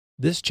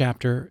This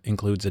chapter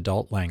includes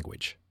adult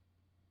language.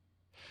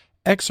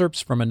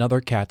 Excerpts from Another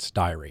Cat's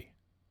Diary,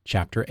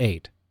 Chapter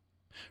 8,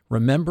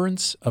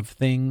 Remembrance of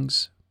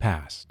Things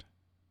Past.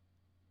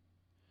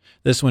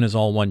 This one is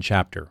all one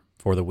chapter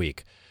for the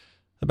week.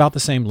 About the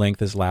same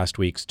length as last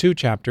week's 2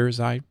 chapters,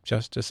 I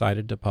just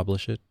decided to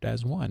publish it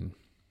as one.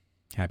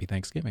 Happy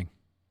Thanksgiving.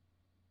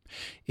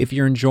 If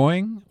you're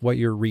enjoying what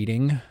you're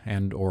reading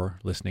and or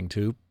listening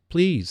to,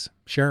 please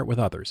share it with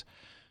others.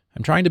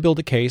 I'm trying to build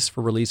a case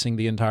for releasing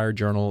the entire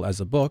journal as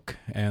a book,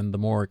 and the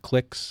more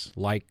clicks,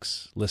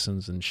 likes,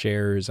 listens, and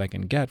shares I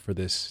can get for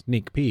this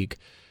sneak peek,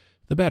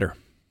 the better.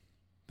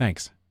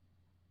 Thanks.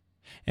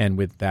 And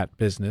with that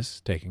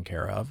business taken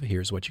care of,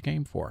 here's what you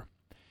came for.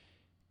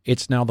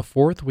 It's now the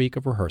 4th week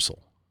of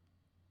rehearsal,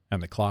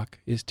 and the clock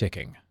is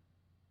ticking.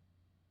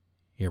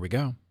 Here we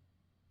go.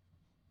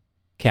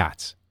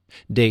 Cats,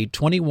 Day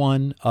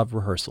 21 of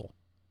rehearsal,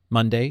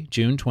 Monday,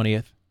 June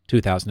 20th,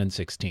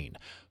 2016.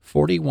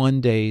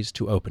 41 days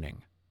to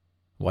opening.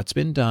 What's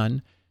been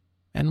done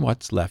and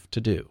what's left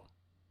to do.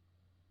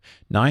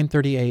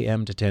 9:30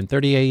 a.m. to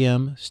 10:30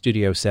 a.m.,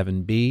 Studio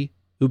 7B,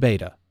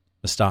 Ubeda,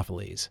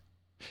 Mistopheles.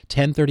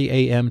 10:30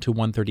 a.m. to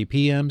 1:30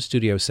 p.m.,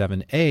 Studio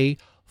 7A,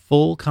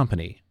 Full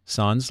Company,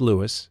 Sans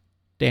Lewis,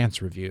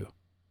 Dance Review.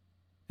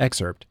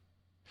 Excerpt,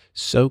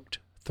 Soaked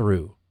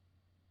Through.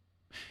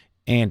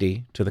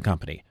 Andy to the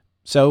company.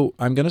 So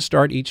I'm going to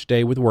start each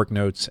day with work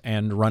notes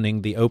and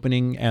running the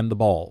opening and the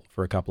ball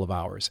for a couple of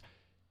hours.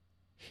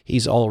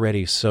 He's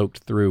already soaked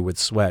through with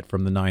sweat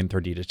from the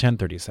 9:30 to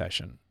 10:30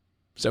 session.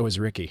 So is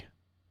Ricky.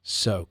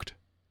 Soaked.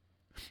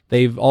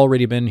 They've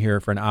already been here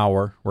for an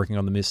hour working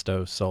on the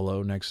Misto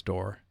solo next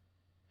door.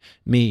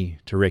 Me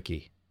to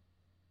Ricky.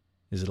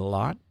 Is it a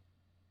lot?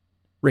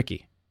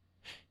 Ricky.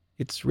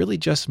 It's really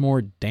just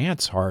more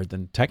dance hard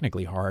than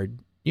technically hard.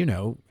 You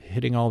know,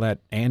 hitting all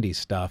that Andy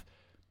stuff.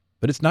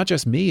 But it's not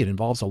just me, it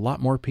involves a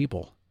lot more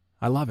people.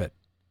 I love it.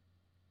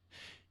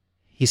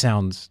 He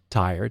sounds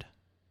tired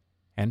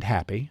and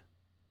happy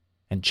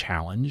and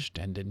challenged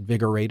and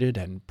invigorated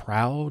and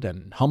proud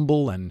and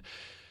humble and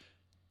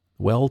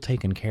well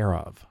taken care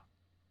of.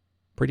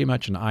 Pretty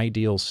much an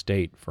ideal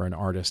state for an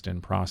artist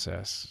in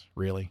process,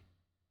 really.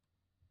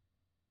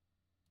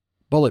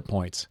 Bullet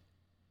points.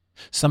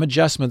 Some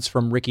adjustments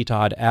from Ricky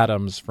Todd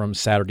Adams from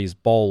Saturday's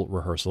ball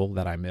rehearsal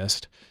that I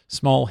missed.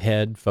 Small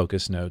head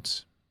focus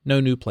notes. No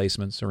new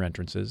placements or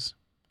entrances.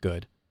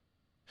 Good.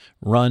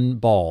 Run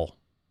ball.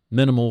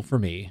 Minimal for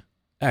me.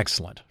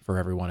 Excellent for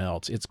everyone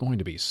else. It's going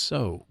to be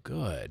so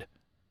good.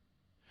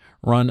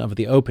 Run of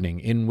the opening,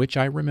 in which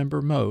I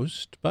remember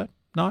most, but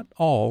not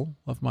all,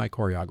 of my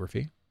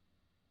choreography.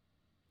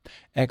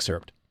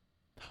 Excerpt.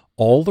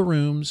 All the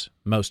rooms,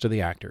 most of the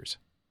actors.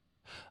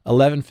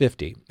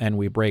 11:50, and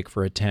we break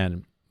for a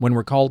 10. When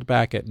we're called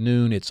back at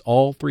noon, it's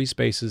all 3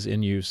 spaces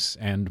in use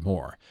and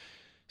more.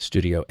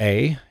 Studio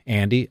A,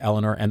 Andy,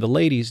 Eleanor, and the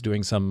ladies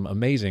doing some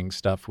amazing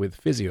stuff with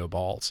physio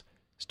balls.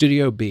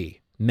 Studio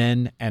B,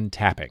 men and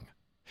tapping.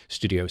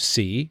 Studio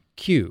C,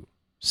 Q,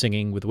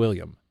 singing with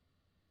William.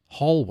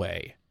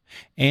 Hallway,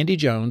 Andy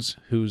Jones,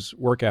 whose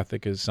work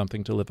ethic is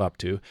something to live up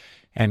to,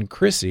 and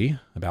Chrissy,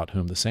 about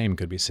whom the same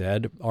could be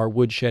said, our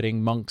woodshedding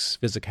monk's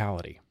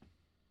physicality.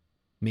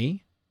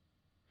 Me?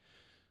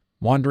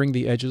 Wandering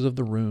the edges of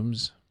the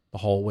rooms, the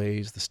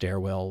hallways, the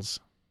stairwells,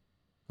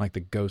 like the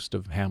ghost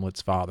of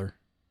Hamlet's father.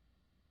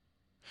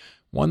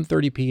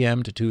 1:30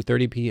 p.m. to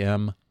 2:30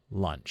 p.m.,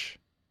 lunch.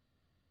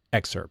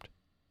 Excerpt.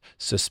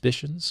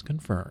 Suspicions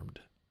confirmed.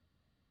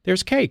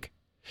 There's cake.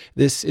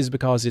 This is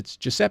because it's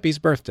Giuseppe's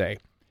birthday.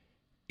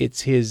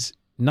 It's his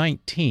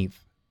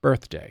 19th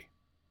birthday.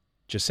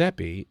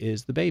 Giuseppe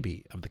is the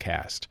baby of the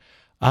cast.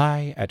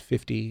 I, at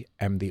 50,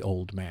 am the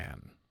old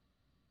man.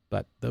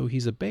 But though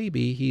he's a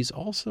baby, he's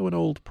also an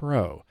old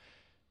pro.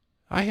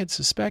 I had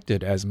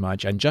suspected as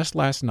much, and just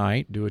last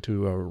night, due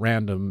to a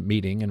random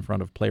meeting in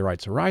front of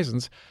Playwrights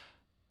Horizons,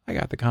 I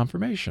got the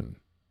confirmation.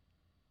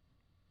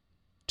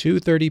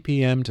 2:30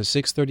 p.m. to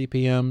 6:30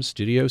 p.m.,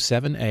 Studio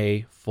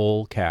 7A,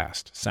 full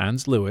cast.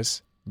 Sans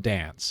Lewis,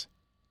 dance.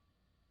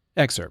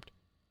 Excerpt.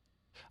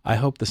 I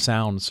hope the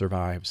sound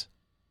survives.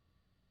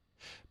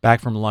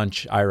 Back from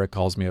lunch, Ira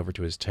calls me over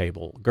to his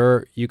table.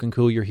 Gur, you can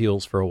cool your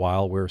heels for a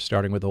while. We're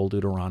starting with Old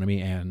Deuteronomy,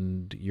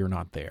 and you're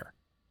not there.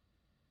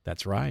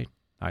 That's right,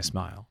 I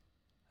smile.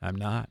 I'm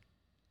not.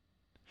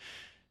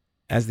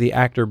 As the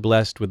actor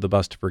blessed with the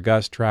Bust for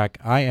Gus track,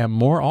 I am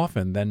more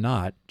often than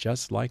not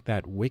just like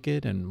that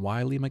wicked and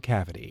wily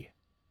McCavity.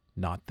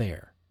 Not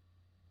there.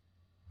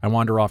 I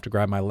wander off to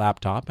grab my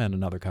laptop and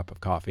another cup of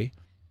coffee.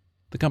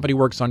 The company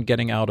works on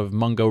getting out of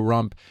Mungo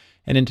Rump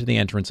and into the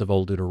entrance of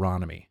Old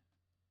Deuteronomy.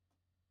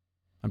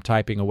 I'm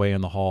typing away in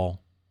the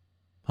hall,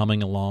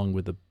 humming along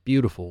with the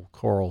beautiful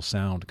choral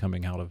sound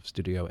coming out of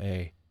Studio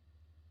A.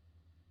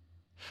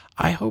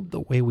 I hope the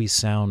way we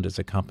sound as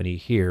a company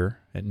here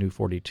at New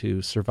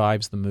 42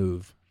 survives the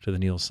move to the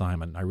Neil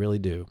Simon. I really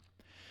do.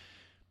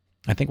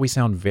 I think we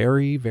sound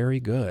very, very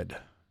good.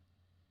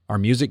 Our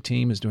music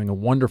team is doing a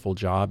wonderful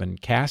job,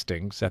 and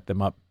casting set them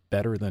up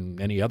better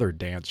than any other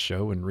dance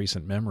show in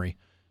recent memory.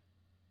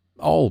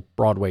 All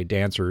Broadway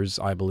dancers,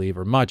 I believe,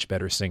 are much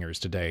better singers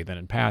today than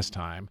in past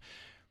time.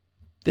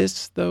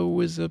 This,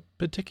 though, is a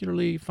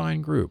particularly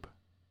fine group.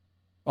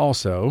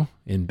 Also,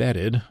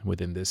 embedded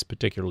within this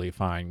particularly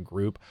fine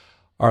group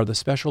are the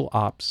special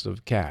ops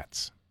of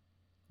cats,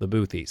 the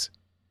boothies.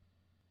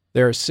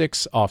 There are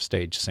 6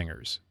 offstage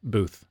singers,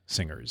 booth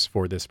singers,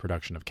 for this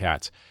production of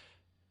Cats.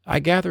 I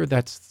gather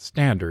that's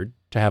standard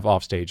to have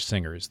offstage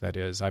singers, that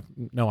is. I've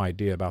no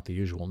idea about the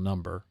usual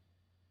number.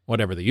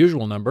 Whatever the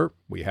usual number,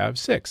 we have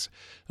 6,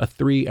 a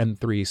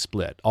 3-and-3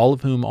 split, all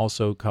of whom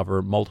also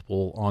cover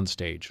multiple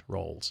onstage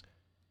roles.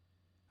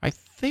 I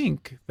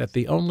think that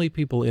the only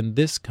people in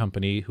this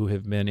company who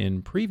have been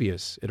in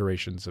previous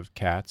iterations of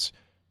Cats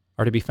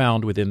are to be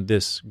found within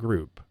this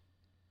group.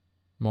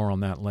 More on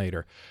that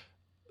later,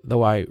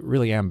 though I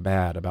really am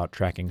bad about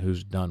tracking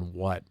who's done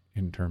what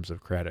in terms of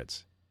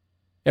credits.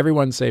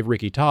 Everyone save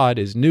Ricky Todd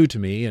is new to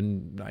me,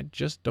 and I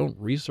just don't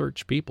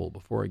research people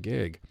before a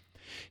gig.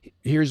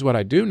 Here's what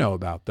I do know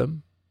about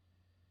them.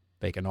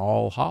 They can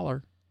all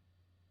holler.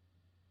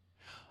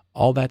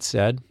 All that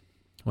said,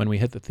 when we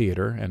hit the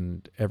theater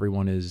and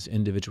everyone is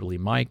individually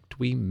mic'd,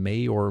 we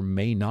may or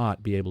may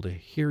not be able to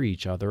hear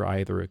each other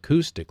either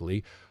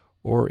acoustically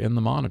or in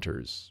the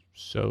monitors.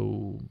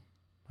 So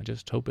I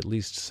just hope at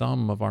least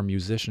some of our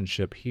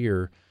musicianship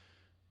here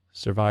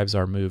survives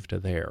our move to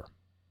there.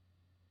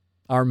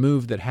 Our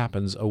move that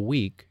happens a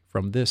week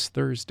from this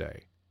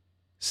Thursday,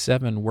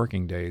 7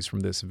 working days from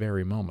this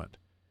very moment.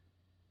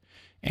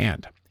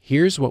 And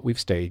here's what we've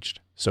staged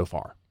so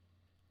far.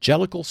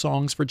 Jellicle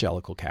songs for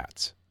Jellicle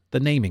cats. The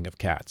naming of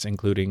cats,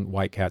 including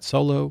White Cat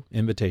Solo,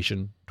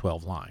 Invitation,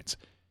 12 lines.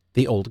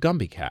 The Old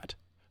Gumby Cat.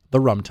 The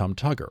Rum Tum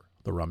Tugger.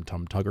 The Rum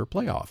Tum Tugger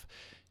Playoff.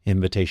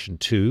 Invitation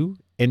 2,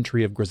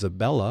 Entry of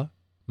Grisabella,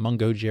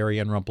 Mungo Jerry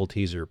and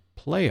Rumpelteazer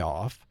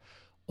Playoff,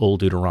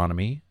 Old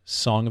Deuteronomy,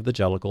 Song of the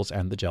Jellicles,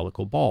 and the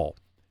Jellicle Ball.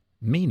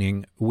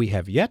 Meaning we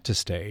have yet to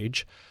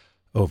stage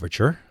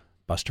Overture,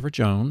 Buster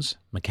Jones,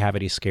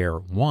 McCavity Scare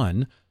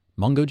 1,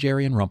 Mungo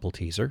Jerry and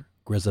Rumpelteazer,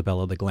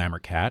 Grisabella the Glamour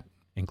Cat,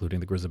 including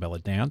the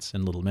Grisabella Dance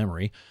and Little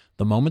Memory,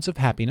 The Moments of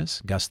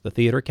Happiness, Gus the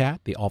Theater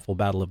Cat, The Awful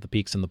Battle of the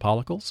Peaks and the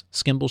Pollicles,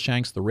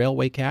 Skimbleshanks the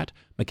Railway Cat,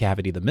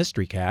 McCavity the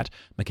Mystery Cat,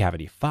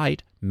 McCavity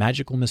Fight,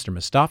 Magical Mr.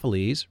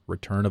 Mistopheles,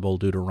 Return of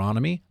Old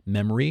Deuteronomy,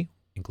 Memory,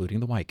 including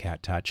the White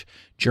Cat Touch,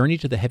 Journey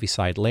to the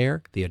Heaviside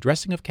Lair, The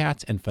Addressing of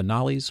Cats, and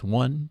finales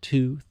 1,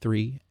 2,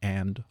 3,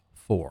 and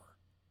 4.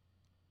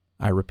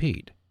 I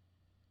repeat,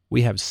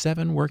 we have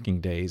 7 working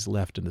days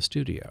left in the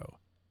studio.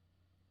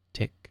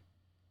 Tick,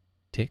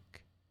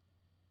 tick,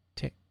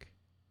 tick.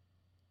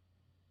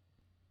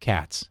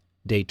 Cats,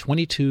 Day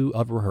 22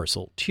 of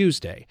rehearsal,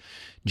 Tuesday,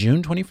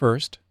 June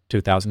 21st,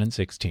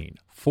 2016.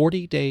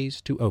 40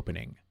 days to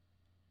opening.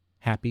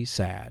 Happy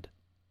Sad.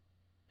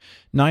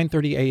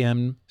 9:30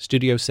 a.m.,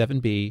 Studio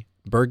 7B,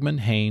 Bergman,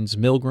 Haynes,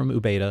 Milgram,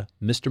 Ubeda,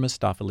 Mr.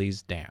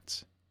 Mistopheles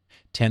Dance.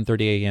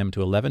 10:30 a.m.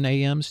 to 11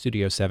 a.m.,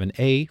 Studio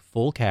 7A,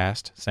 full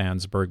cast,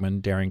 sans Bergman,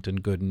 Darrington,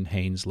 Gooden,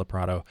 Haynes,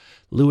 Leprato,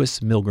 Lewis,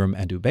 Milgram,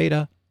 and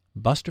Ubeda,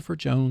 Buster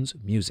Jones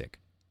Music.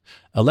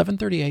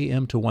 11:30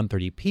 a.m. to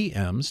 1:30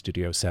 p.m.,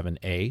 Studio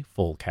 7A,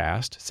 full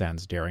cast,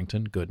 sans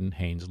Darrington, Gooden,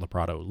 Haynes,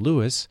 Leprato,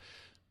 Lewis,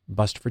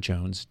 Buster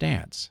Jones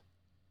Dance.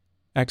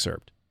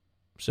 Excerpt.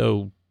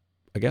 So,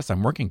 I guess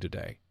I'm working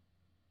today.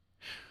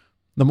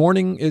 The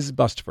morning is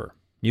Bustfer,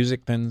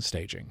 music then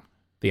staging.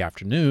 The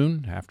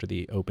afternoon, after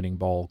the opening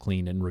ball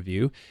clean and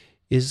review,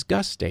 is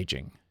Gus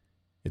staging.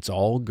 It's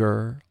all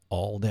Gurr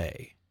all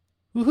day.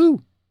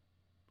 Woohoo!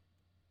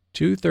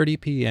 2:30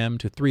 p.m.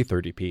 to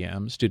 3:30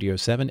 p.m., Studio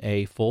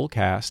 7A, full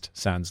cast,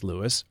 sans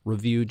Lewis,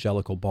 review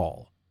Jellicle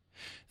Ball.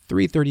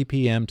 3:30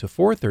 p.m. to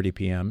 4:30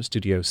 p.m.,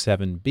 Studio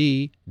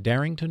 7B,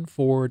 Darrington,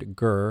 Ford,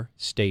 Gurr,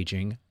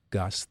 staging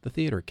Gus the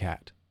Theater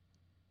Cat.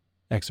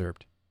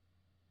 Excerpt.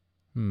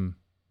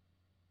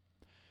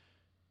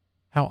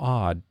 How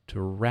odd to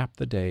wrap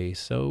the day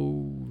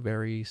so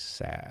very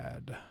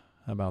sad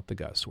about the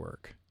Gus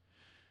work,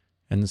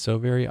 and so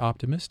very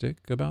optimistic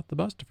about the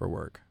Bustopher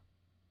work.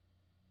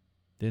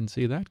 Didn't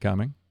see that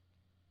coming.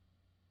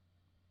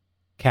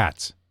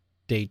 Cats,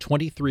 Day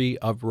 23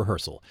 of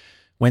rehearsal,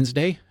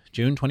 Wednesday,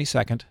 June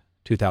 22nd,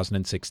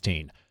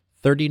 2016.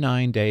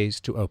 39 days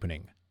to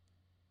opening.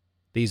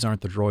 These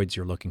aren't the droids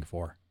you're looking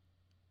for.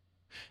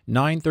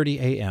 9:30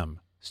 a.m.,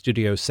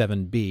 Studio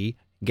 7B,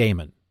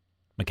 Gaiman,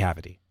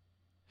 McCavity.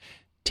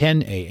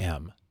 10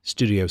 a.m.,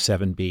 Studio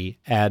 7B,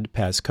 Ad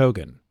Paz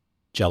Kogan,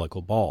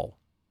 Jellicle Ball.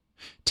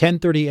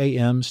 10:30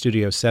 a.m.,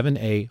 Studio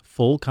 7A,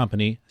 full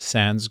company,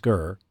 sans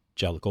Gurr,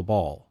 Jellicle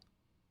Ball.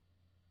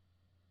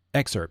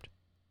 Excerpt.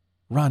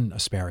 Run,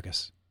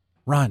 asparagus.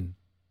 Run.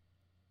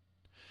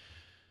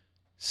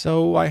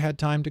 So I had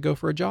time to go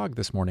for a jog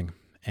this morning,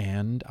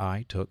 and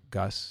I took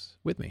Gus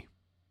with me.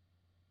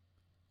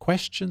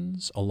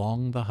 Questions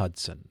along the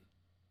Hudson.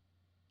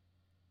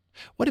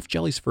 What if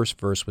Jelly's first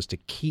verse was to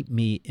keep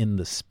me in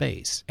the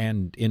space,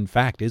 and in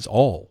fact is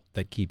all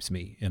that keeps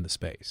me in the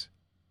space?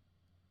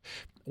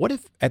 What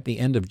if at the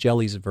end of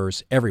Jelly's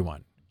verse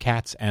everyone,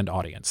 cats and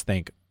audience,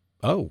 think,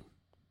 oh,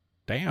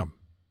 damn,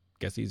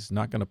 guess he's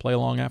not going to play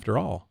along after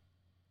all.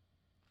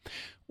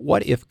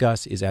 What if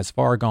Gus is as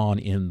far gone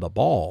in the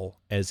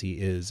ball as he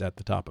is at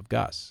the top of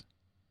Gus?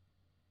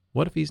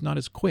 What if he's not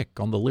as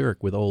quick on the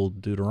lyric with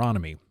old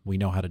Deuteronomy, we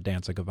know how to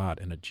dance a gavotte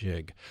in a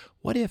jig?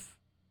 What if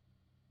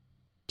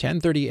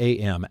 10:30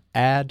 a.m.,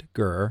 add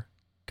Gur,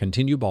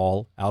 continue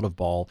ball, out of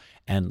ball,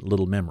 and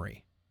little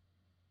memory?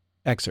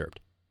 Excerpt.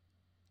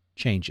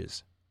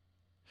 Changes.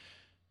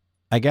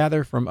 I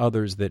gather from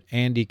others that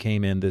Andy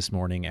came in this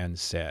morning and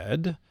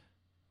said,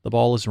 the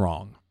ball is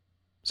wrong,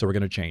 so we're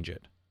going to change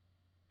it.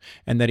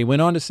 And that he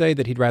went on to say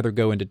that he'd rather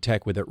go into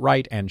tech with it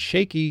right and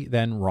shaky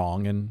than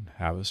wrong and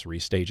have us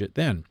restage it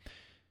then.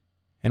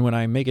 And when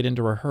I make it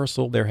into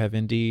rehearsal, there have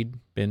indeed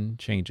been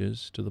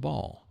changes to the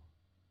ball.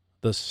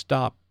 The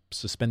stop,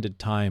 suspended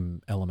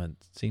time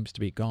element seems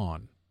to be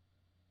gone.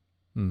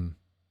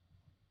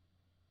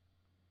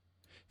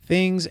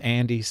 Things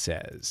Andy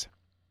says.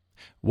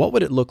 What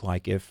would it look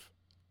like if...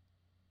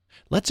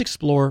 Let's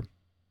explore...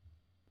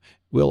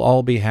 We'll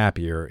all be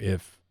happier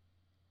if...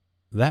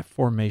 That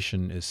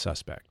formation is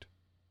suspect.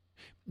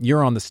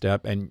 You're on the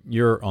step, and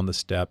you're on the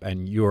step,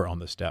 and you're on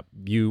the step.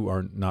 You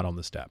are not on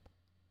the step.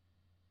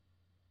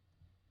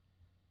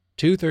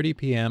 2:30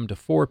 p.m. to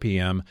 4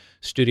 p.m.,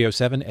 Studio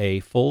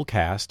 7A, full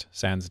cast,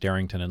 sans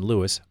Darrington and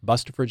Lewis,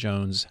 Bustopher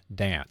Jones,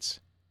 dance.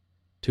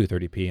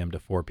 2:30 p.m. to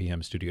 4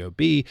 p.m., Studio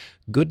B,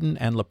 Gooden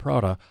and La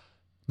Prada,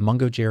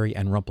 Mungo Jerry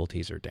and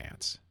Rumpelteazer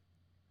dance.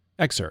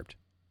 Excerpt.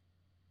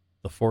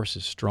 The force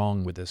is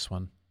strong with this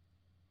one.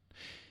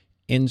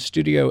 In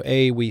Studio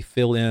A, we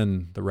fill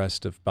in the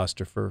rest of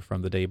Bustopher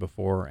from the day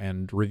before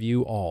and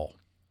review all.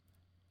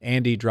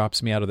 Andy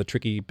drops me out of the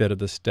tricky bit of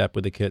the step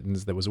with the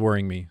kittens that was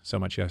worrying me so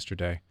much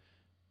yesterday.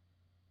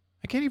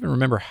 I can't even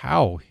remember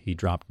how he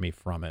dropped me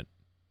from it,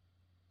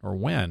 or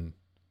when.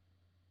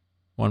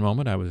 One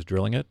moment I was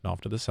drilling it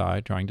off to the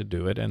side, trying to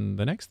do it, and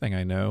the next thing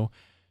I know,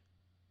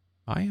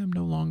 I am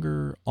no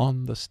longer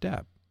on the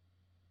step.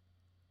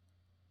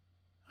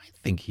 I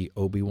think he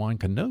Obi-Wan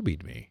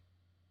Kenobi'd me.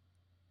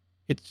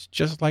 It's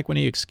just like when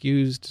he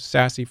excused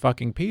sassy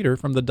fucking Peter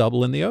from the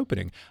double in the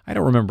opening. I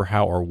don't remember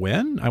how or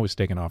when I was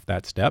taken off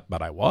that step,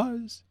 but I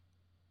was.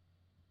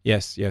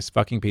 Yes,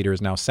 fucking Peter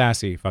is now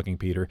sassy fucking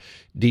Peter.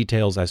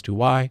 Details as to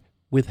why,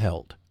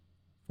 withheld.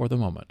 For the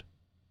moment.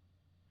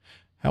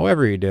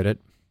 However he did it,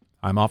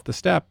 I'm off the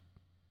step.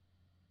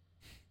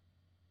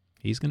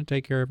 He's going to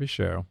take care of his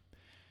show,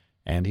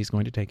 and he's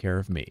going to take care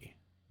of me.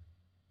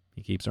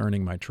 He keeps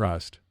earning my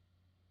trust.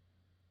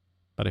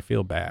 But I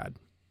feel bad.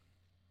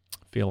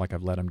 Feel like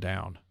I've let him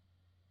down.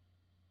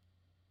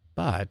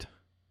 But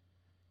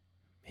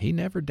he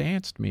never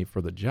danced me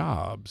for the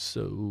job,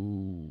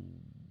 so...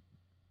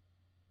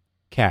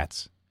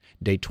 Cats,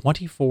 day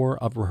 24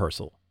 of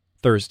rehearsal,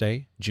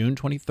 Thursday, June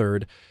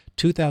 23rd,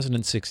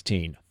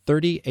 2016,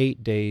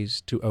 38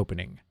 days to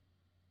opening.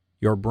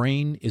 Your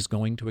brain is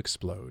going to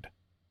explode.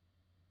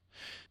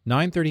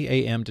 9:30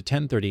 a.m. to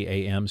 10:30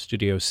 a.m.,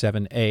 Studio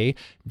 7A,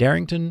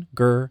 Darrington,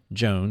 Gurr,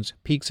 Jones,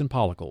 Peaks and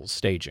Pollicles,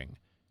 staging.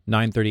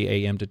 9:30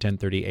 a.m. to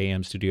 10:30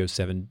 a.m., Studio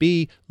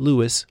 7B,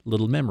 Lewis,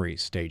 Little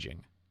Memories,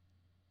 staging.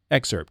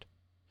 Excerpt.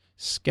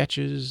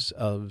 Sketches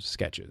of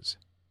sketches.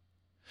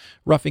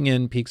 Roughing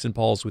in Peaks and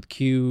Pauls with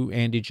Q,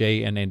 Andy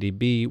J, and Andy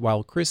B,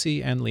 while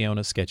Chrissy and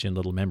Leona sketch in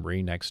Little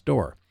Memory next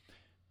door.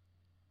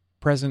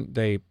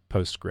 Present-day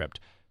postscript.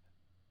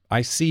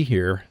 I see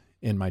here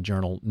in my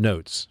journal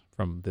notes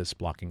from this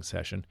blocking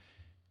session.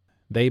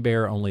 They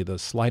bear only the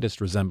slightest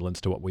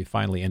resemblance to what we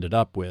finally ended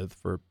up with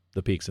for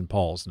the Peaks and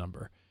Pauls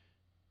number.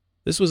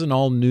 This was an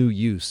all-new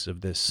use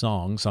of this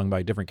song, sung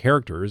by different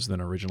characters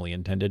than originally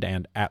intended,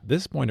 and at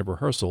this point of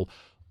rehearsal,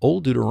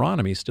 Old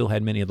Deuteronomy still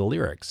had many of the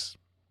lyrics.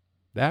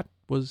 That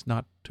was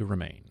not to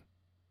remain.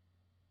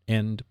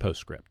 End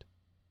postscript.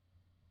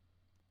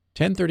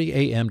 10:30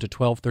 a.m. to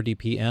 12:30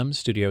 p.m.,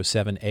 Studio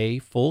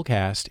 7A, full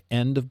cast,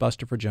 end of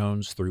Bustopher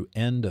Jones through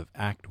end of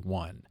Act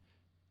 1.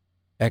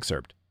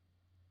 Excerpt.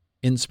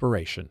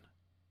 Inspiration.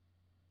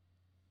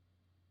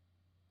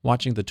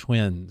 Watching the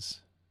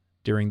twins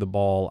during the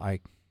ball, I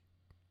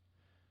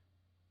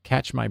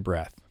catch my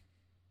breath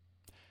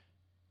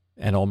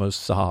and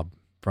almost sob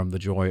from the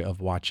joy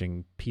of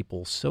watching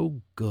people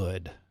so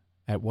good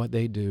at what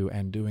they do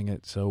and doing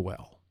it so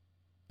well.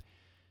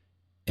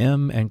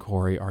 Em and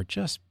Corey are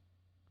just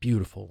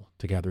beautiful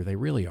together. They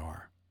really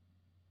are.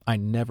 I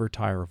never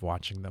tire of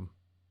watching them.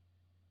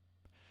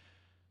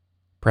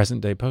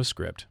 Present-day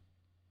postscript.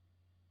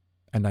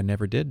 And I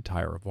never did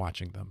tire of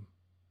watching them.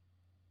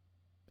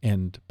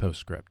 End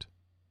postscript.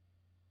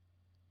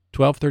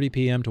 12:30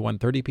 p.m. to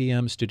 1:30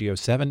 p.m., Studio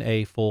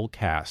 7A, full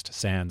cast,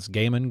 sans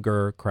Gaiman,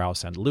 Gurr,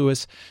 Krause, and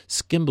Lewis,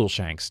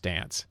 Skimbleshanks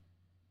dance.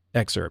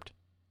 Excerpt.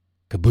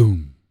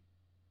 Kaboom!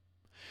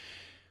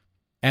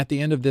 At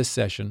the end of this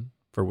session,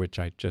 for which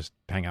I just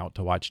hang out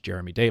to watch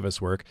Jeremy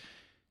Davis work,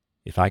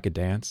 if I could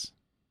dance,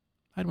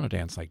 I'd want to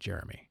dance like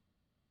Jeremy.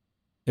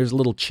 There's a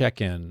little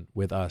check-in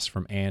with us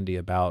from Andy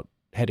about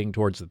heading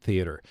towards the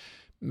theater,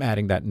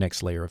 adding that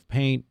next layer of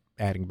paint,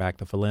 adding back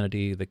the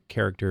felinity, the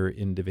character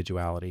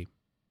individuality.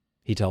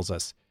 He tells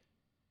us,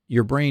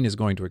 Your brain is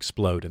going to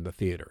explode in the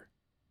theater.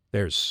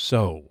 There's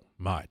so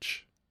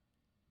much.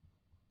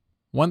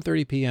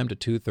 1:30 p.m. to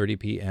 2:30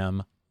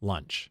 p.m.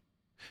 lunch.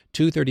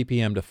 2:30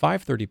 p.m. to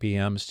 5:30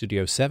 p.m.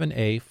 Studio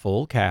 7A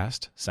full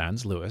cast,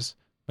 sans Lewis,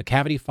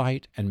 McCavity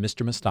fight, and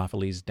Mr.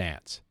 Mistopheles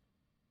dance.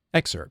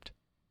 Excerpt.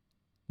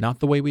 Not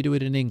the way we do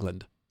it in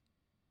England.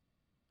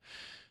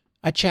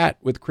 I chat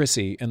with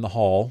Chrissy in the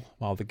hall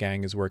while the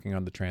gang is working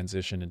on the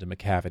transition into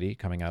McCavity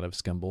coming out of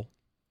Skimble.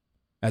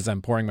 As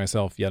I'm pouring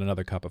myself yet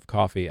another cup of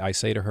coffee, I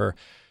say to her,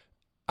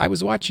 I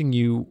was watching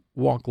you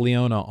walk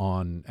Leona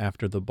on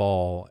after the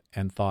ball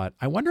and thought,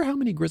 I wonder how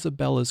many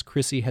Grisabellas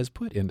Chrissy has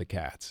put into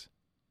Cats.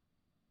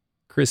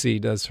 Chrissy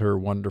does her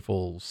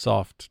wonderful,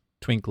 soft,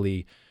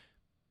 twinkly,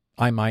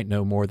 I might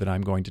know more than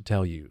I'm going to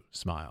tell you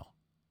smile.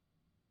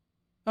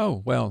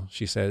 Oh, well,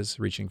 she says,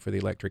 reaching for the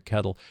electric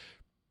kettle,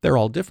 they're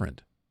all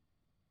different.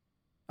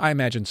 I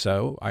imagine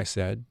so, I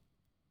said.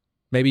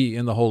 Maybe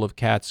in the whole of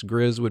Cats,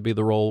 Grizz would be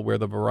the role where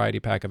the variety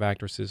pack of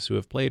actresses who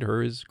have played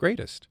her is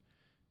greatest.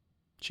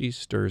 She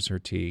stirs her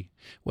tea.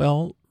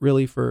 Well,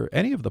 really, for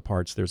any of the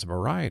parts, there's a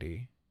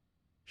variety.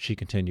 She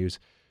continues,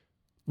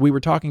 we were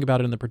talking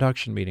about it in the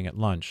production meeting at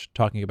lunch,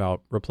 talking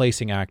about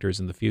replacing actors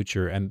in the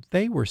future, and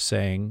they were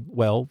saying,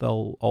 well,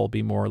 they'll all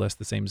be more or less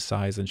the same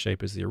size and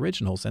shape as the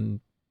originals,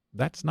 and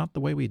that's not the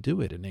way we do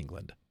it in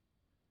England.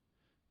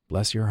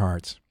 Bless your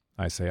hearts,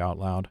 I say out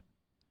loud.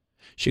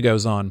 She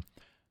goes on,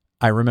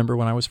 I remember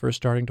when I was first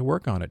starting to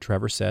work on it,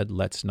 Trevor said,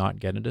 let's not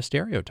get into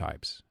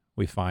stereotypes.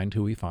 We find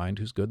who we find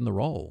who's good in the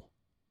role.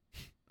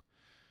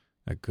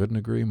 I couldn't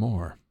agree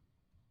more.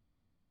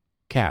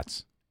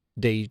 Cats,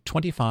 Day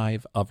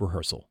 25 of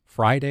rehearsal,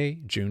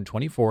 Friday, June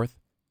 24th,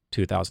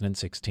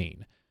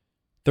 2016.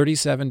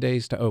 37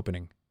 days to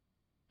opening.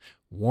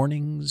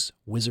 Warnings,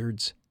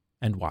 wizards,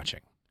 and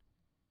watching.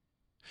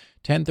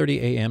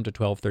 10:30 a.m. to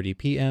 12:30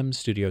 p.m.,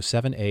 Studio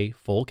 7A,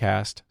 full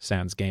cast,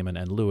 sans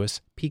Gaiman and Lewis,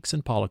 Peaks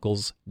and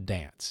Pollicles,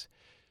 dance.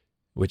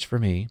 Which for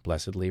me,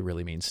 blessedly,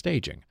 really means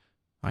staging.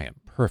 I am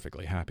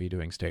perfectly happy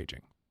doing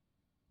staging.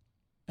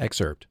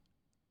 Excerpt.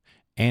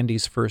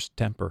 Andy's first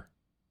temper.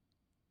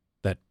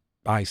 That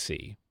I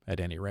see, at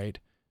any rate.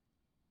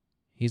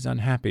 He's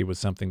unhappy with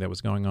something that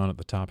was going on at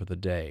the top of the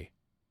day.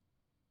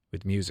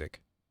 With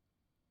music.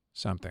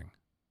 Something.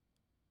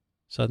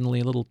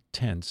 Suddenly a little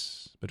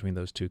tense between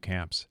those two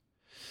camps.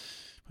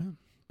 Well,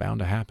 bound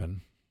to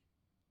happen.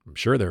 I'm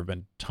sure there have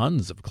been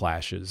tons of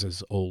clashes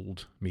as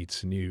old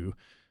meets new.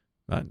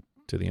 But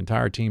to the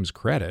entire team's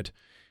credit,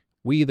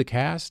 we, the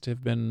cast,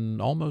 have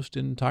been almost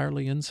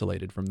entirely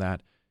insulated from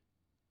that,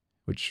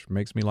 which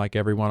makes me like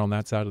everyone on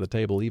that side of the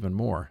table even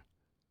more.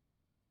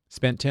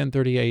 Spent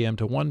 10:30 a.m.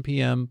 to 1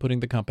 p.m. putting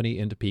the company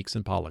into Peaks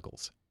and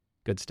Pollicles.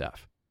 Good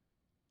stuff.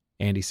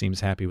 Andy seems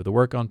happy with the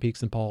work on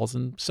Peaks and Pauls,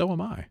 and so am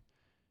I.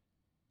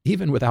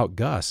 Even without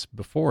Gus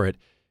before it,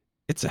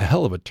 it's a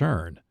hell of a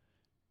turn.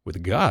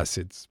 With Gus,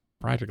 it's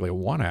practically a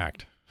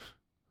one-act.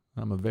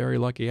 I'm a very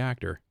lucky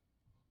actor.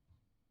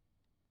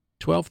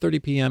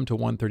 12:30 p.m. to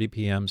 1:30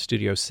 p.m.,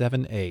 Studio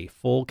 7A,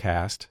 full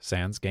cast,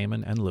 sans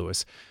Gaiman and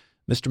Lewis,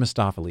 Mr.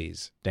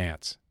 Mistopheles,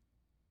 dance.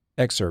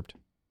 Excerpt.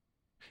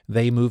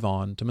 They move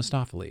on to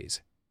Mistopheles.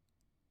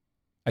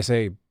 I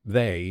say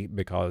they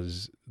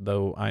because,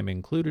 though I'm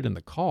included in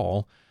the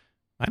call,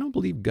 I don't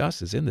believe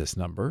Gus is in this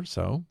number,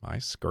 so I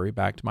scurry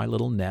back to my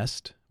little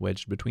nest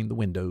wedged between the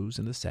windows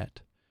in the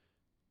set.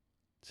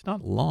 It's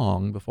not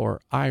long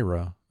before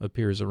Ira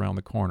appears around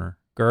the corner.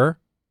 Gur?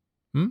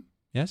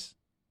 Yes?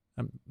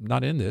 I'm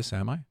not in this,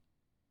 am I?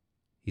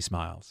 He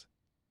smiles.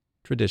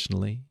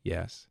 Traditionally,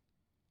 yes.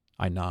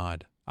 I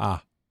nod.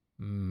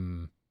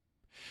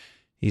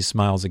 He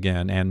smiles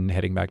again and,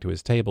 heading back to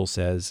his table,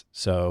 says,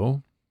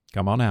 so,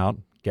 come on out,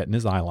 get in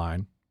his eye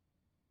line.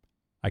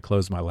 I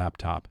close my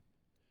laptop.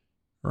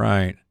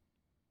 Right.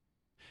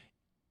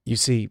 You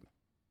see,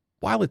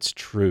 while it's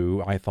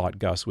true I thought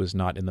Gus was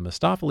not in the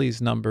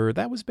Mistopheles number,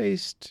 that was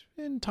based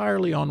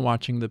entirely on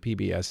watching the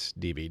PBS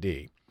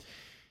DVD.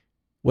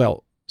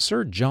 Well,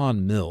 Sir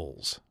John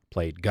Mills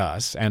played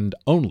Gus, and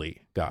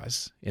only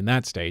Gus, in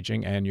that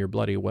staging, and you're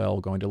bloody well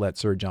going to let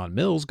Sir John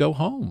Mills go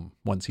home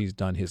once he's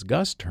done his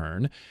Gus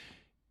turn.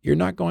 You're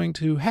not going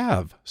to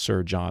have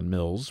Sir John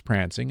Mills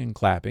prancing and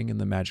clapping in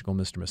the magical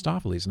Mr.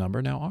 Mistopheles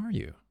number, now are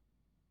you?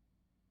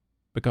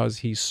 Because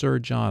he's Sir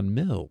John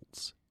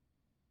Mills.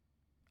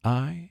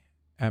 I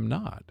am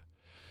not.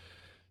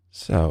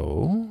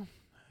 So,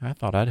 I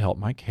thought I'd help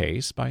my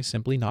case by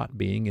simply not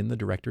being in the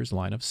director's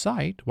line of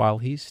sight while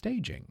he's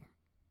staging.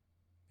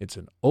 It's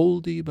an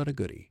oldie but a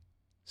goodie.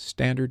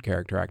 Standard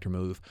character actor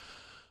move,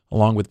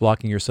 along with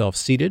blocking yourself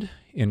seated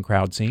in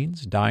crowd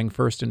scenes, dying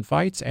first in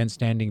fights, and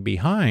standing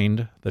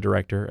behind the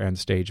director and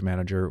stage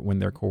manager when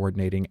they're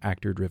coordinating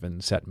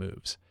actor-driven set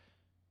moves.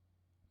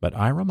 But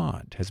Ira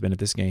Mont has been at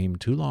this game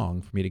too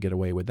long for me to get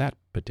away with that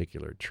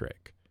particular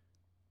trick.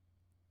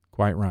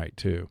 Quite right,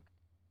 too.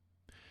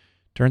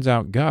 Turns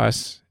out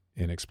Gus,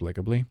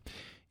 inexplicably,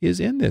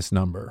 is in this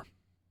number.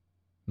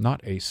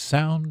 Not a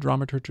sound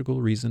dramaturgical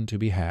reason to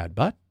be had,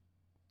 but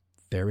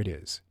there it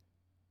is.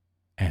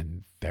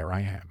 And there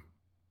I am.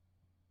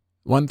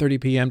 1:30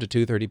 p.m. to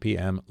 2:30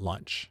 p.m.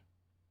 lunch.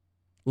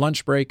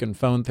 Lunch break and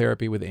phone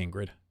therapy with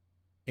Ingrid.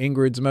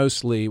 Ingrid's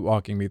mostly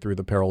walking me through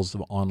the perils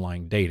of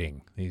online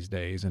dating these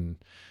days, and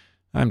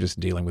I'm just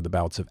dealing with the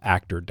bouts of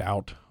actor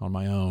doubt on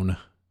my own.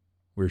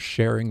 We're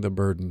sharing the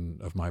burden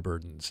of my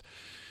burdens.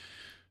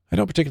 I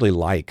don't particularly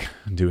like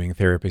doing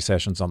therapy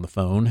sessions on the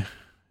phone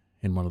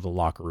in one of the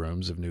locker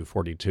rooms of New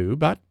 42,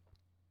 but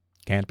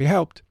can't be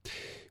helped.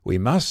 We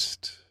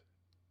must.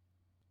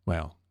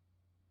 Well,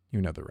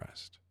 you know the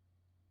rest.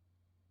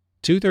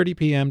 2:30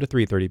 p.m. to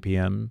 3:30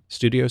 p.m.,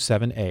 Studio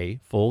 7A,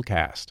 full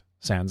cast.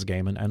 Sans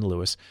Gaiman and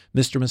Lewis.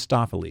 Mr.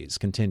 Mistopheles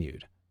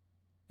continued.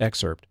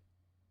 Excerpt.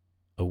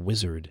 A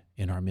wizard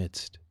in our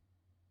midst.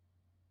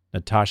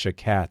 Natasha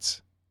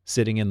Katz,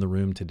 sitting in the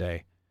room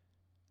today.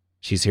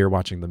 She's here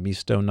watching the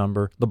Misto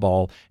number, the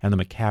ball, and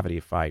the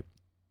McCavity fight.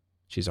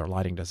 She's our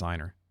lighting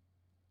designer.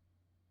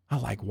 I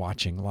like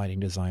watching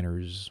lighting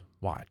designers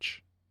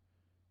watch.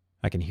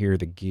 I can hear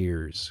the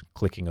gears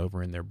clicking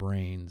over in their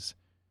brains,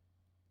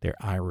 their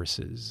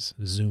irises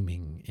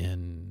zooming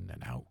in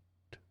and out.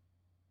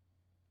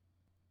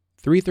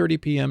 3:30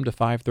 p.m. to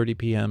 5:30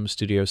 p.m.,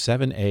 Studio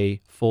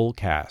 7A, full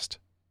cast,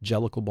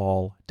 Jellicle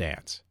Ball,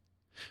 dance.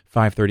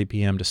 5:30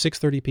 p.m. to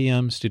 6:30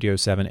 p.m., Studio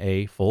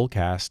 7A, full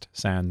cast,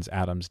 Sands,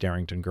 Adams,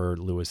 Darrington, Gerd,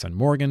 Lewis, and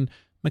Morgan,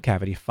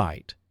 McCavity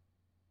fight.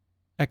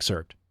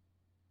 Excerpt.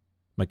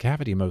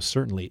 McCavity most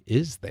certainly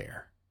is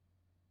there.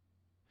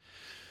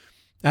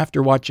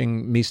 After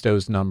watching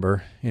Misto's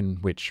number, in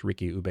which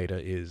Ricky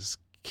Ubeda is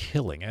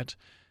killing it,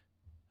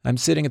 I'm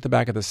sitting at the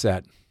back of the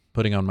set,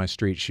 putting on my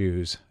street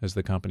shoes as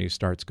the company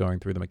starts going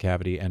through the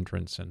McCavity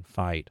entrance and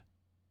fight.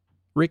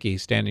 Ricky,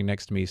 standing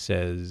next to me,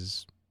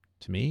 says,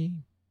 to me,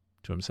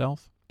 to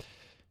himself,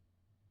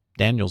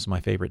 Daniel's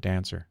my favorite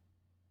dancer.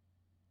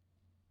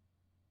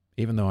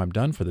 Even though I'm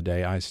done for the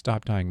day, I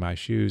stop tying my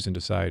shoes and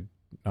decide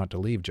not to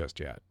leave just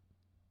yet.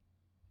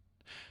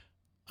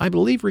 I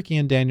believe Ricky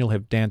and Daniel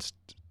have danced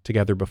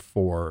together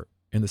before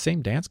in the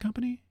same dance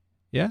company?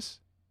 Yes?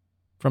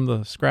 From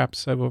the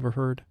scraps I've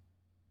overheard.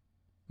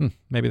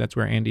 Maybe that's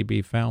where Andy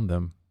B. found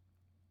them.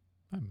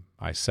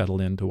 I settled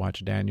in to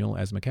watch Daniel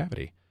as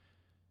McCavity.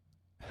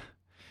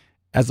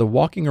 As a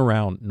walking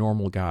around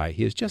normal guy,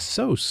 he is just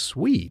so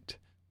sweet.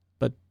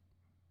 But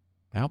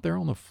out there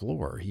on the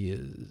floor, he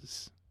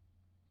is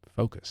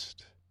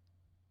focused,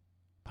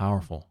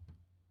 powerful.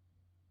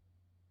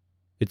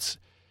 It's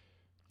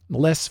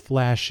less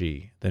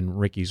flashy than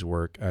Ricky's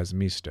work as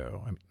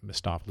Misto.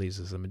 Mistopheles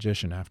is a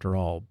magician after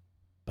all,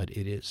 but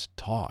it is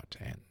taut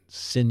and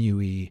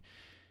sinewy,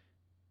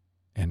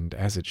 and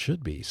as it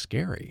should be,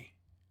 scary.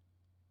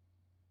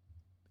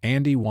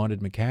 Andy wanted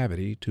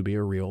McCavity to be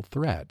a real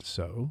threat,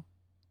 so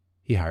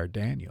he hired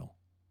Daniel.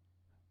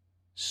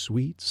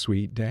 Sweet,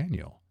 sweet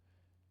Daniel,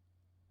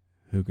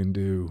 who can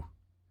do,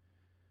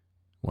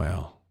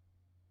 well,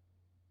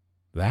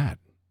 that.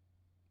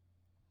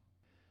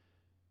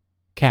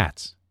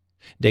 Cats.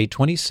 Day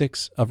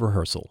 26 of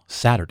rehearsal,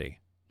 Saturday,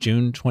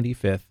 June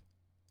 25th,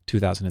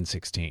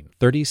 2016.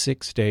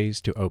 36 days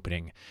to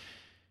opening.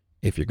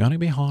 If you're going to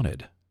be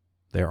haunted,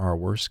 there are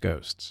worse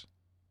ghosts.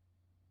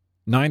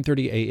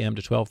 9:30 a.m.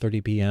 to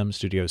 12:30 p.m.,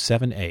 Studio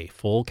 7A,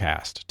 full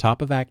cast.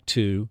 Top of Act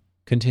 2,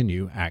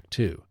 continue Act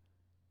 2.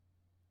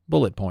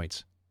 Bullet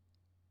points.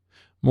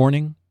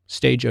 Morning,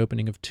 stage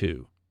opening of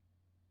 2.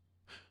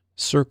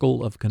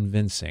 Circle of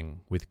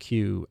convincing with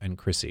Q and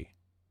Chrissy.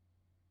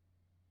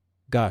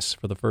 Gus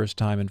for the first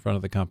time in front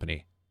of the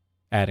company,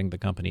 adding the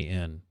company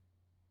in.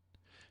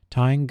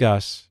 Tying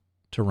Gus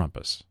to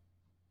Rumpus.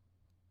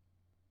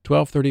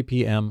 12:30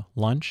 p.m.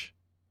 lunch.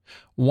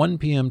 1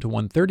 p.m. to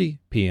 1:30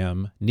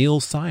 p.m. Neil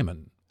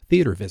Simon,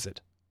 theater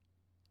visit.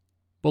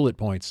 Bullet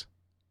points.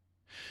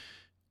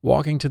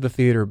 Walking to the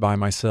theater by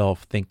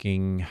myself,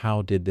 thinking,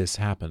 how did this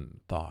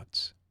happen?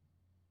 Thoughts.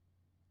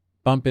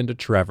 Bump into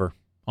Trevor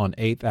on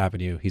 8th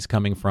Avenue. He's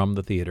coming from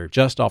the theater,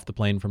 just off the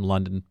plane from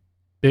London.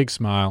 Big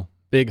smile,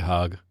 big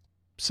hug.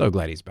 So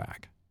glad he's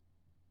back.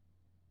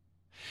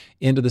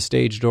 Into the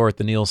stage door at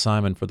the Neil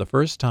Simon for the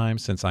first time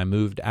since I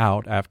moved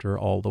out after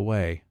all the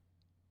way.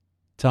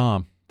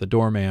 Tom, the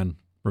doorman,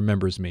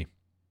 remembers me.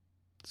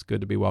 It's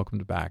good to be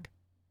welcomed back.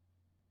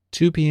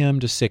 2 p.m.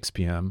 to 6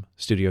 p.m.,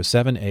 Studio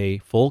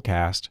 7A, full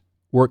cast,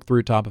 work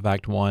through top of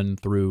Act 1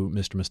 through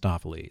Mr.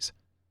 Mistopheles.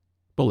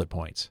 Bullet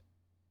points.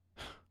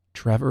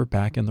 Trevor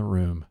back in the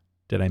room.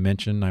 Did I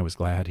mention I was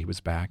glad he was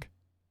back?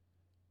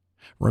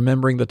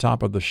 Remembering the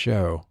top of the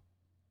show.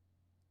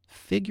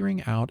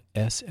 Figuring out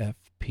SF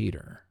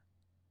Peter.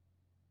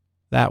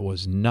 That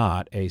was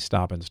not a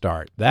stop and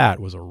start. That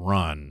was a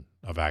run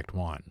of Act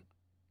 1.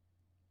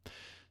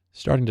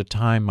 Starting to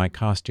time my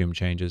costume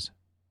changes.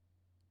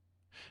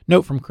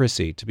 Note from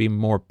Chrissy to be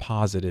more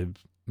positive,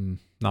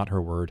 not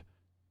her word,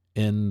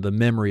 in the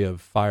memory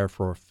of Fire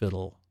for a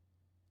Fiddle,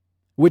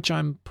 which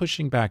I'm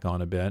pushing back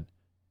on a bit,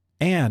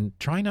 and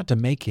try not to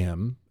make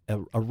him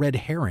a red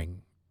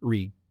herring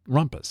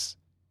rumpus.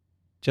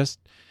 Just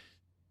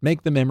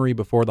make the memory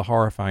before the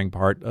horrifying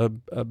part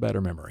a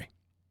better memory.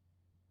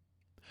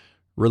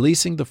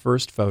 Releasing the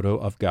first photo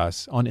of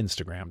Gus on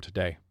Instagram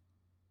today.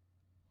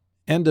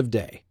 End of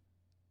day.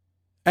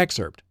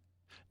 Excerpt.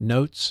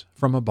 Notes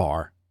from a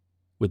bar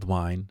with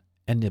wine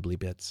and nibbly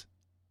bits.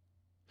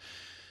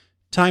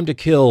 Time to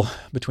kill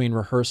between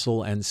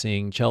rehearsal and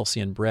seeing Chelsea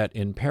and Brett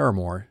in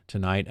Paramore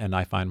tonight, and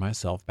I find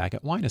myself back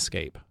at Wine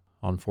Escape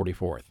on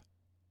 44th.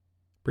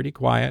 Pretty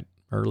quiet,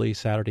 early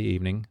Saturday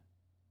evening.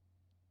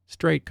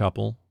 Straight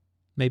couple,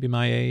 maybe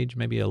my age,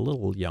 maybe a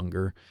little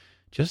younger,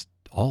 just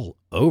all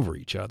over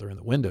each other in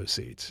the window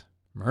seats.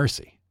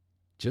 Mercy.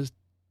 Just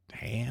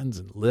hands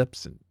and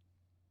lips and...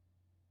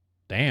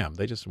 Damn,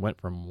 they just went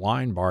from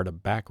wine bar to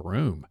back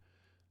room.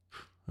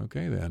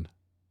 Okay, then.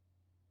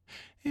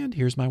 And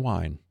here's my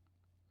wine.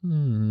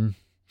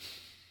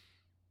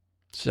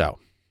 So,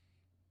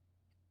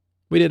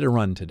 we did a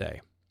run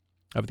today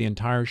of the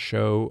entire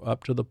show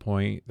up to the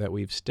point that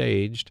we've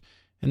staged,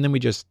 and then we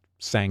just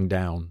sang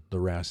down the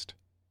rest.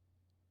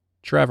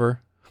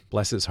 Trevor,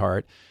 bless his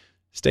heart,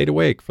 stayed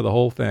awake for the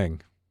whole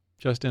thing,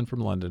 just in from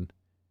London.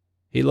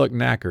 He looked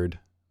knackered,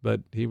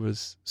 but he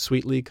was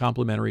sweetly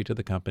complimentary to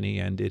the company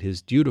and did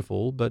his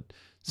dutiful but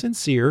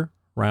sincere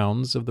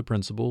rounds of the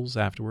principals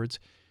afterwards.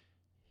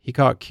 He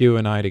caught Q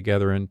and I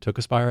together and took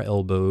us by our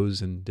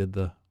elbows and did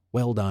the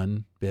well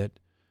done bit,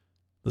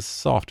 the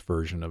soft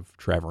version of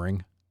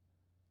Trevoring.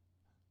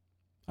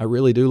 I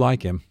really do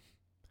like him.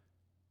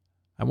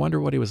 I wonder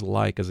what he was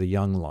like as a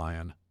young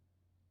lion,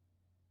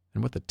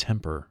 and what the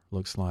temper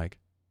looks like.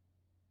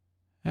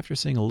 After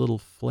seeing a little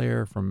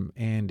flare from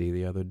Andy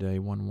the other day,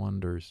 one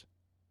wonders.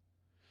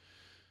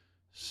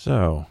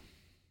 So,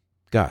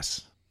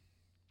 Gus.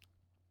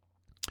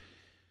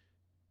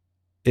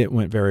 It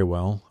went very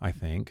well, I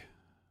think.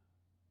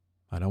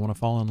 I don't want to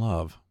fall in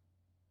love,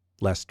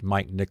 lest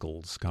Mike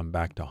Nichols come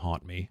back to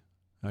haunt me.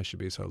 I should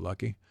be so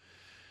lucky.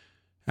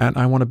 And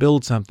I want to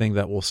build something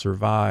that will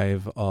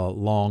survive a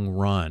long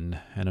run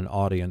and an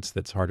audience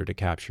that's harder to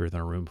capture than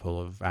a room full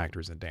of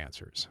actors and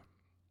dancers.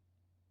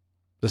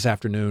 This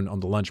afternoon on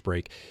the lunch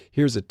break,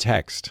 here's a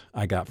text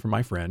I got from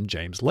my friend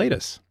James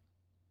Latus.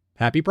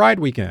 Happy Pride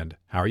weekend.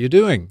 How are you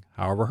doing?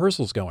 How are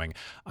rehearsals going?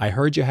 I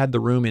heard you had the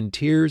room in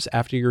tears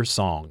after your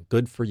song.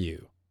 Good for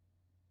you.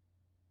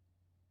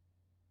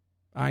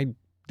 I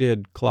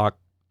did clock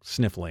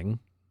sniffling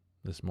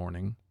this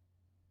morning,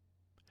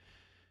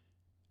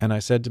 and I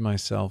said to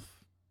myself,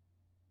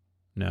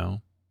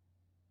 no,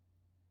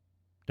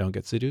 don't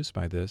get seduced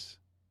by this.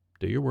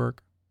 Do your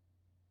work.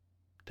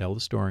 Tell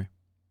the story.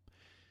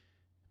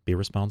 Be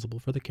responsible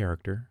for the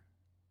character.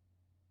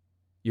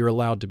 You're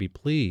allowed to be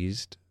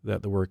pleased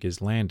that the work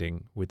is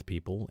landing with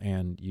people,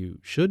 and you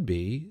should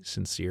be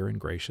sincere and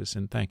gracious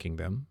in thanking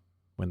them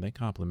when they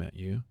compliment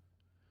you.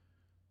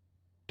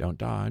 Don't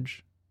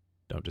dodge.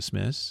 Don't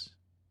dismiss,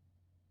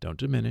 don't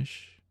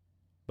diminish,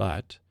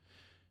 but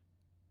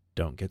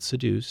don't get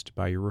seduced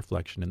by your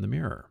reflection in the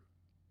mirror,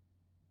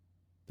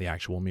 the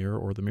actual mirror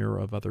or the mirror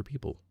of other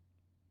people.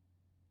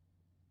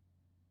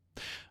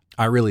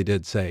 I really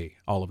did say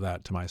all of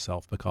that to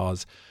myself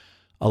because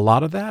a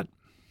lot of that,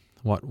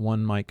 what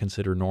one might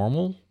consider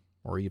normal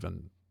or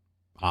even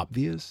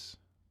obvious,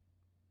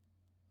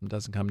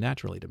 doesn't come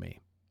naturally to me.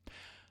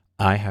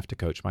 I have to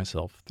coach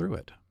myself through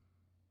it.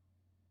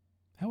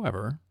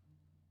 However,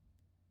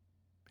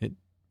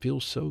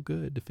 feels so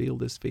good to feel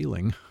this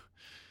feeling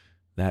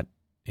that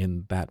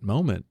in that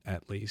moment,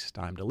 at least,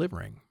 I'm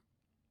delivering.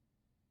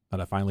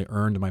 That I finally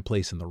earned my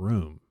place in the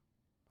room.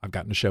 I've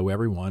gotten to show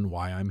everyone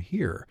why I'm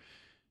here.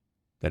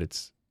 That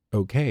it's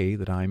okay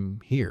that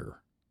I'm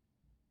here.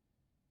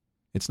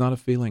 It's not a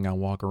feeling I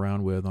walk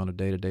around with on a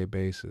day-to-day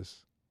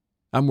basis.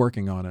 I'm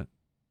working on it,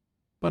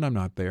 but I'm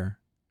not there.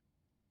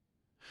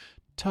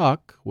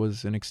 Tuck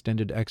was an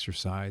extended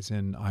exercise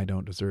in I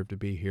Don't Deserve to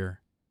Be Here.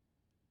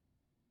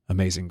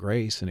 Amazing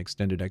Grace, an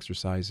extended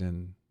exercise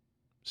in,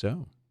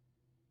 so,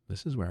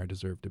 this is where I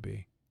deserve to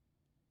be.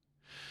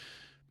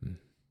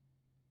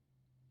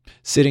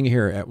 Sitting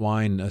here at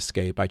Wine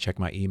Escape, I check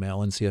my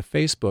email and see a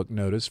Facebook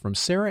notice from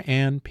Sarah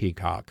Ann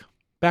Peacock,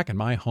 back in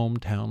my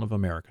hometown of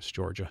Americus,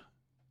 Georgia.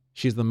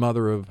 She's the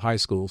mother of high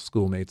school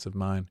schoolmates of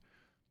mine.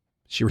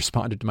 She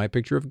responded to my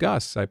picture of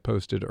Gus I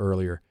posted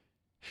earlier.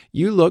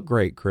 You look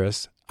great,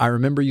 Chris. I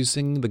remember you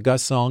singing the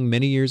Gus song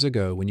many years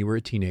ago when you were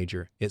a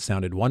teenager. It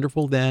sounded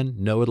wonderful then.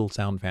 Know it'll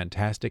sound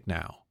fantastic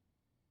now.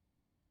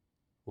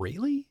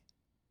 Really?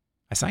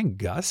 I sang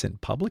Gus in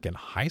public in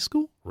high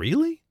school?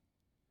 Really?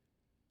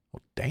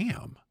 Well,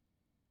 damn.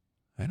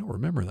 I don't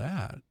remember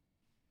that.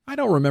 I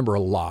don't remember a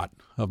lot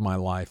of my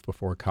life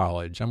before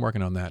college. I'm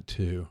working on that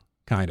too.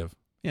 Kind of.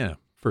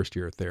 First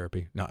year of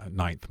therapy.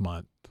 Ninth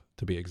month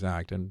to be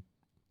exact. And,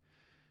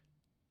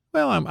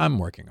 well, I'm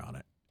working on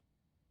it.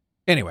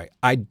 Anyway,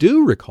 I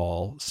do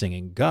recall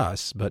singing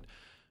Gus, but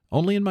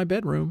only in my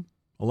bedroom,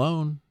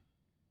 alone.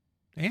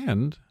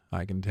 And,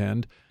 I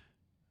contend,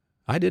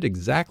 I did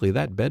exactly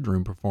that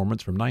bedroom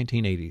performance from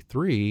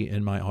 1983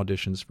 in my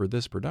auditions for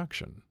this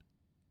production.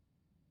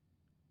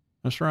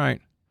 That's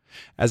right.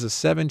 As a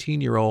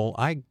 17-year-old,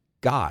 I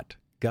got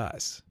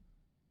Gus.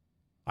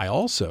 I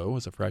also,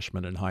 as a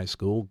freshman in high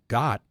school,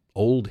 got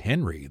Old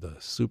Henry, the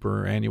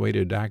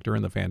superannuated actor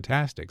in The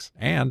Fantastics,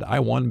 and I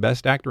won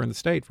Best Actor in the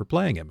State for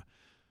playing him.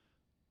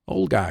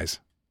 Old guys,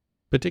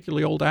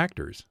 particularly old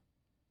actors.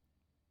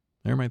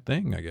 They're my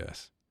thing, I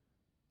guess.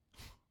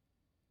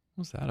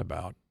 What's that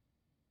about?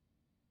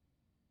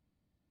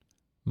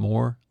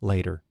 More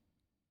later.